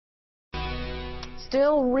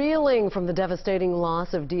Still reeling from the devastating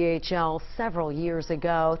loss of DHL several years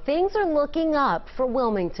ago, things are looking up for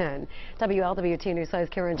Wilmington. WLWT News 5's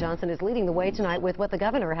Karen Johnson is leading the way tonight with what the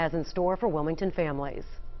governor has in store for Wilmington families.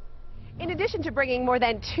 In addition to bringing more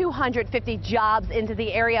than 250 jobs into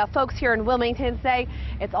the area, folks here in Wilmington say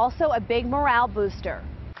it's also a big morale booster.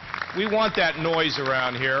 We want that noise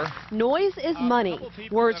around here. Noise is money.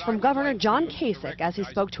 Words from Governor John Kasich as he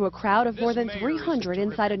spoke to a crowd of more than 300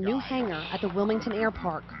 inside a new hangar at the Wilmington Air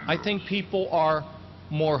Park. I think people are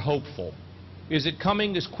more hopeful. Is it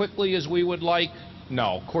coming as quickly as we would like?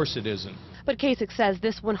 No, of course it isn't. But Kasich says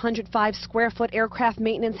this 105-square-foot aircraft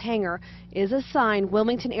maintenance hangar is a sign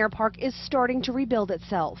Wilmington Air Park is starting to rebuild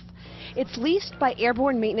itself. It's leased by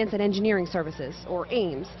Airborne Maintenance and Engineering Services, or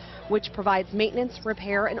AMES, which provides maintenance,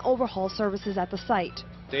 repair, and overhaul services at the site.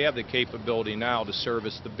 They have the capability now to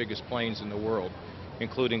service the biggest planes in the world,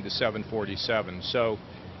 including the 747. So,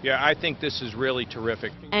 yeah, I think this is really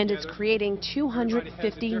terrific. And it's creating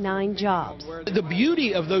 259 jobs. The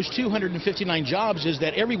beauty of those 259 jobs is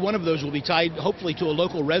that every one of those will be tied, hopefully, to a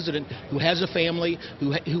local resident who has a family,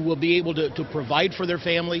 who will be able to provide for their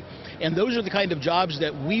family. And those are the kind of jobs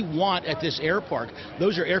that we want at this air park.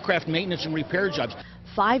 Those are aircraft maintenance and repair jobs.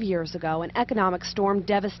 5 years ago, an economic storm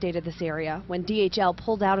devastated this area when DHL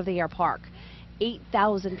pulled out of the air park.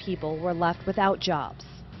 8,000 people were left without jobs.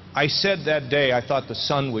 I said that day I thought the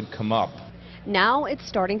sun would come up. Now it's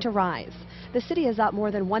starting to rise. The city has up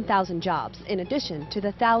more than 1,000 jobs, in addition to the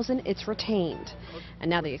 1,000 it's retained. And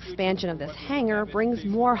now the expansion of this hangar brings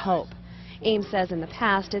more hope. AMES says in the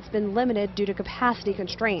past it's been limited due to capacity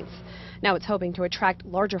constraints. Now it's hoping to attract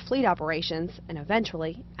larger fleet operations and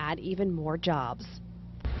eventually add even more jobs.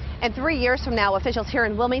 And 3 years from now, officials here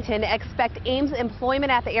in Wilmington expect AMES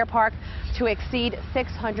employment at the air park to exceed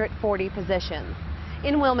 640 positions.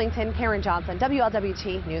 In Wilmington, Karen Johnson,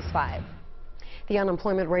 WLWT News 5. The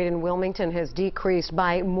unemployment rate in Wilmington has decreased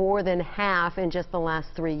by more than half in just the last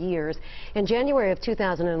 3 years. In January of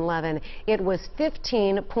 2011, it was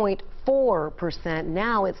 15.4%.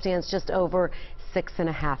 Now it stands just over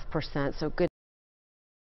 6.5%. So good.